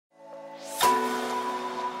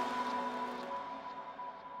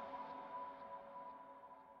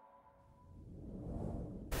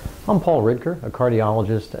I'm Paul Ridker, a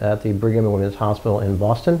cardiologist at the Brigham and Women's Hospital in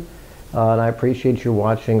Boston, and I appreciate you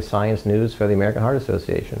watching Science News for the American Heart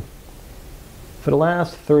Association. For the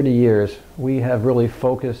last 30 years, we have really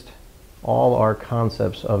focused all our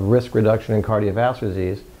concepts of risk reduction in cardiovascular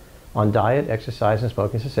disease on diet, exercise, and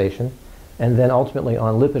smoking cessation, and then ultimately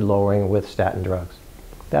on lipid lowering with statin drugs.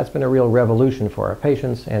 That's been a real revolution for our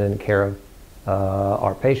patients and in care of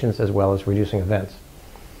our patients, as well as reducing events.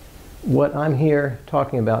 What I'm here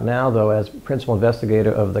talking about now, though, as principal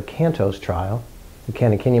investigator of the CANTOS trial, the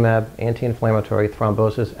Canakinumab Anti-Inflammatory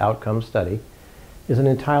Thrombosis Outcome Study, is an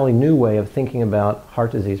entirely new way of thinking about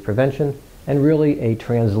heart disease prevention and really a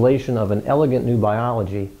translation of an elegant new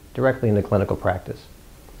biology directly into clinical practice.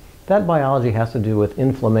 That biology has to do with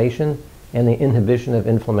inflammation and the inhibition of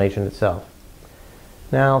inflammation itself.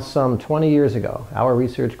 Now, some 20 years ago, our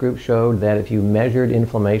research group showed that if you measured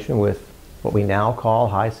inflammation with what we now call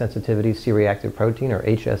high-sensitivity C-reactive protein, or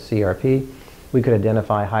hsCRP, we could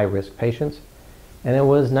identify high-risk patients. And it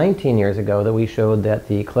was 19 years ago that we showed that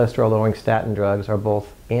the cholesterol-lowering statin drugs are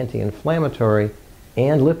both anti-inflammatory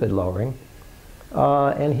and lipid-lowering.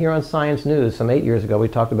 And here on Science News, some 8 years ago, we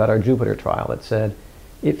talked about our Jupiter trial that said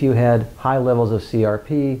if you had high levels of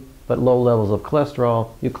CRP but low levels of cholesterol,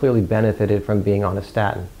 you clearly benefited from being on a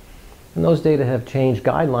statin. And those data have changed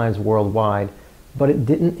guidelines worldwide, but it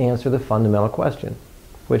didn't answer the fundamental question,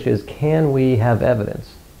 which is, can we have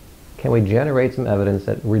evidence? Can we generate some evidence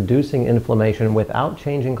that reducing inflammation without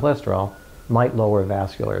changing cholesterol might lower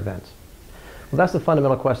vascular events? Well, that's the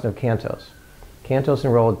fundamental question of CANTOS. CANTOS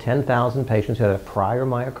enrolled 10,000 patients who had a prior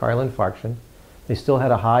myocardial infarction. They still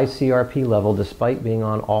had a high CRP level despite being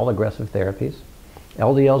on all aggressive therapies.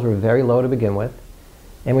 LDLs were very low to begin with,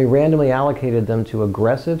 and we randomly allocated them to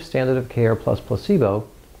aggressive standard of care plus placebo,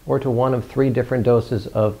 or to one of 3 different doses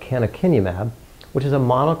of Canakinumab, which is a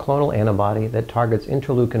monoclonal antibody that targets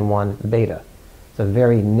interleukin-1 beta. It's a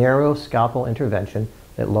very narrow scalpel intervention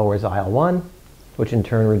that lowers IL-1, which in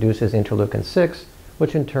turn reduces interleukin-6,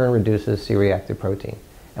 which in turn reduces C-reactive protein.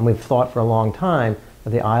 And we've thought for a long time that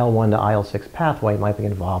the IL-1 to IL-6 pathway might be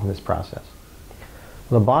involved in this process.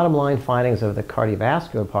 Well, the bottom line findings of the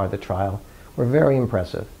cardiovascular part of the trial were very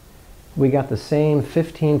impressive. We got the same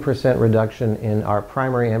 15% reduction in our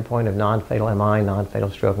primary endpoint of non-fatal MI,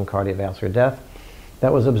 non-fatal stroke, and cardiovascular death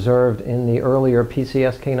that was observed in the earlier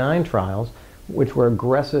PCSK9 trials, which were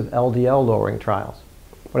aggressive LDL lowering trials.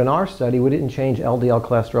 But in our study, we didn't change LDL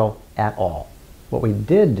cholesterol at all. What we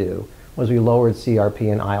did do was we lowered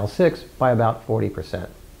CRP and IL-6 by about 40%.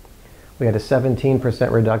 We had a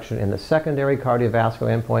 17% reduction in the secondary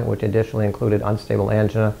cardiovascular endpoint, which additionally included unstable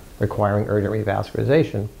angina requiring urgent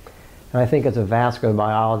revascularization. And I think as a vascular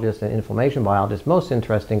biologist and inflammation biologist, most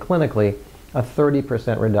interesting clinically, a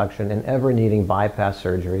 30% reduction in ever needing bypass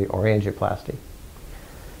surgery or angioplasty.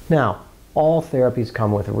 Now, all therapies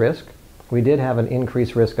come with risk. We did have an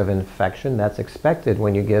increased risk of infection. That's expected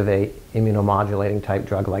when you give a immunomodulating type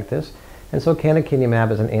drug like this. And so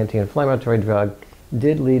Canakinumab as an anti-inflammatory drug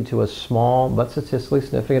did lead to a small but statistically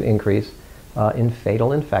significant increase in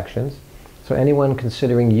fatal infections. So anyone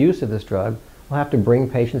considering use of this drug will have to bring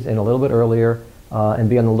patients in a little bit earlier and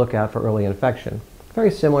be on the lookout for early infection. Very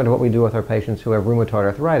similar to what we do with our patients who have rheumatoid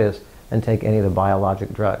arthritis and take any of the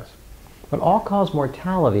biologic drugs. But all-cause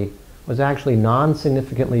mortality was actually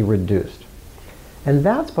non-significantly reduced. And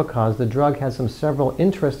that's because the drug has several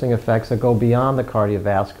interesting effects that go beyond the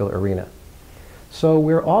cardiovascular arena. So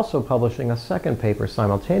we're also publishing a second paper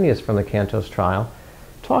simultaneous from the CANTOS trial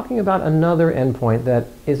talking about another endpoint that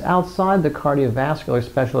is outside the cardiovascular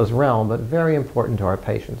specialist realm, but very important to our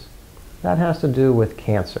patients. That has to do with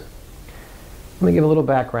cancer. Let me give a little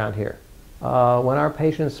background here. When our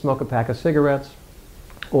patients smoke a pack of cigarettes,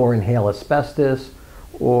 or inhale asbestos,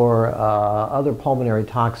 or other pulmonary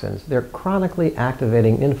toxins, they're chronically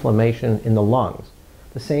activating inflammation in the lungs,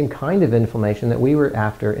 the same kind of inflammation that we were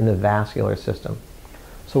after in the vascular system.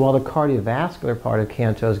 So while the cardiovascular part of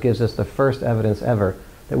CANTOS gives us the first evidence ever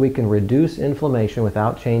that we can reduce inflammation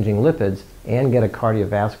without changing lipids and get a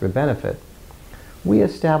cardiovascular benefit, we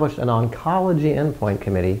established an oncology endpoint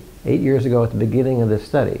committee 8 years ago at the beginning of this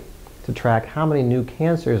study to track how many new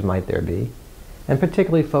cancers might there be, and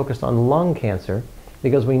particularly focused on lung cancer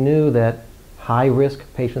because we knew that high-risk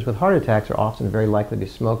patients with heart attacks are often very likely to be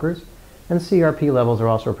smokers, and CRP levels are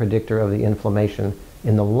also a predictor of the inflammation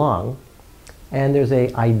in the lung. And there's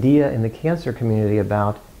an idea in the cancer community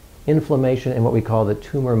about inflammation in what we call the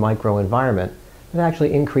tumor microenvironment that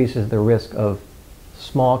actually increases the risk of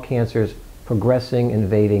small cancers progressing,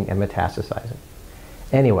 invading, and metastasizing.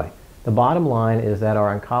 Anyway, the bottom line is that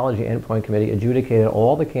our oncology endpoint committee adjudicated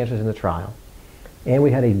all the cancers in the trial. And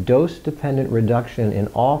we had a dose-dependent reduction in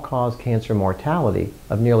all-cause cancer mortality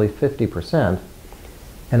of nearly 50%,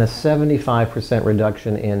 and a 75%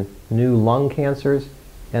 reduction in new lung cancers,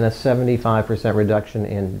 and a 75% reduction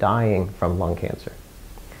in dying from lung cancer.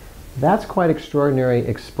 That's quite extraordinary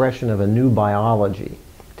expression of a new biology,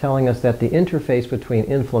 telling us that the interface between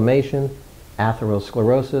inflammation,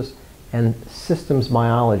 atherosclerosis, and systems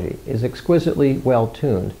biology is exquisitely well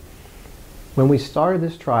tuned. When we started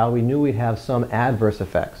this trial, we knew we'd have some adverse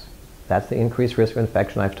effects. That's the increased risk of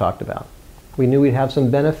infection I've talked about. We knew we'd have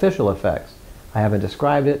some beneficial effects. I haven't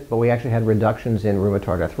described it, but we actually had reductions in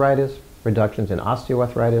rheumatoid arthritis, reductions in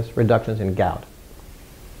osteoarthritis, reductions in gout.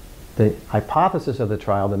 The hypothesis of the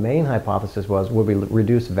trial, the main hypothesis was, would we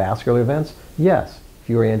reduce vascular events? Yes.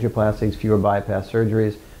 Fewer angioplasties, fewer bypass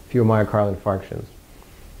surgeries, fewer myocardial infarctions.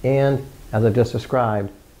 And, as I've just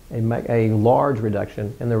described, a large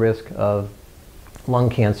reduction in the risk of lung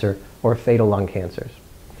cancer or fatal lung cancers.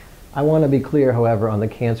 I want to be clear, however, on the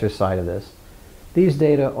cancer side of this. These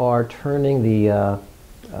data are turning the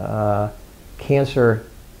cancer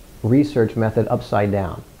research method upside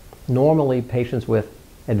down. Normally, patients with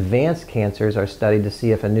advanced cancers are studied to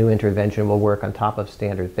see if a new intervention will work on top of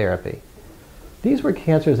standard therapy. These were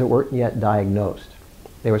cancers that weren't yet diagnosed.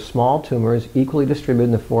 They were small tumors equally distributed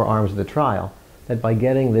in the four arms of the trial, that by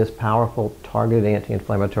getting this powerful targeted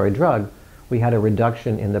anti-inflammatory drug, we had a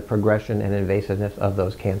reduction in the progression and invasiveness of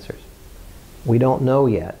those cancers. We don't know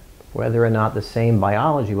yet whether or not the same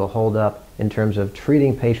biology will hold up in terms of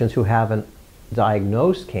treating patients who haven't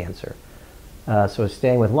diagnosed cancer. So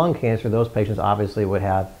staying with lung cancer, those patients obviously would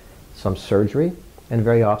have some surgery and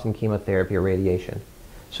very often chemotherapy or radiation.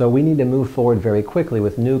 So we need to move forward very quickly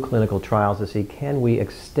with new clinical trials to see, can we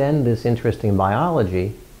extend this interesting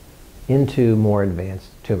biology into more advanced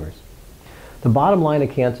tumors. The bottom line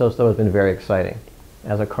of CANTOS, though, has been very exciting.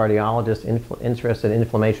 As a cardiologist interested in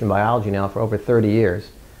inflammation biology now for over 30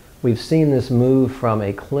 years, we've seen this move from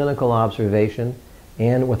a clinical observation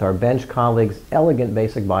and, with our bench colleagues, elegant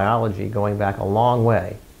basic biology going back a long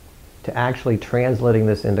way, to actually translating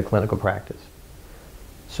this into clinical practice.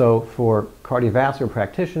 So for cardiovascular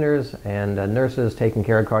practitioners and nurses taking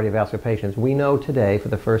care of cardiovascular patients, we know today for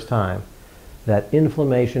the first time that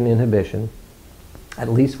inflammation inhibition, at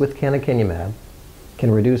least with canakinumab,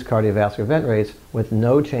 can reduce cardiovascular event rates with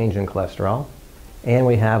no change in cholesterol, and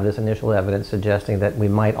we have this initial evidence suggesting that we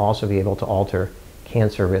might also be able to alter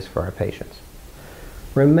cancer risk for our patients.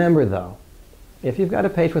 Remember though, if you've got a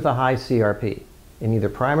patient with a high CRP in either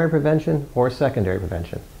primary prevention or secondary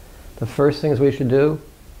prevention, the first things we should do: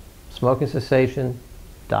 smoking cessation,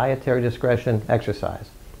 dietary discretion, exercise.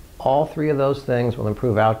 All three of those things will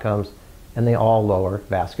improve outcomes, and they all lower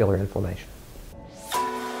vascular inflammation.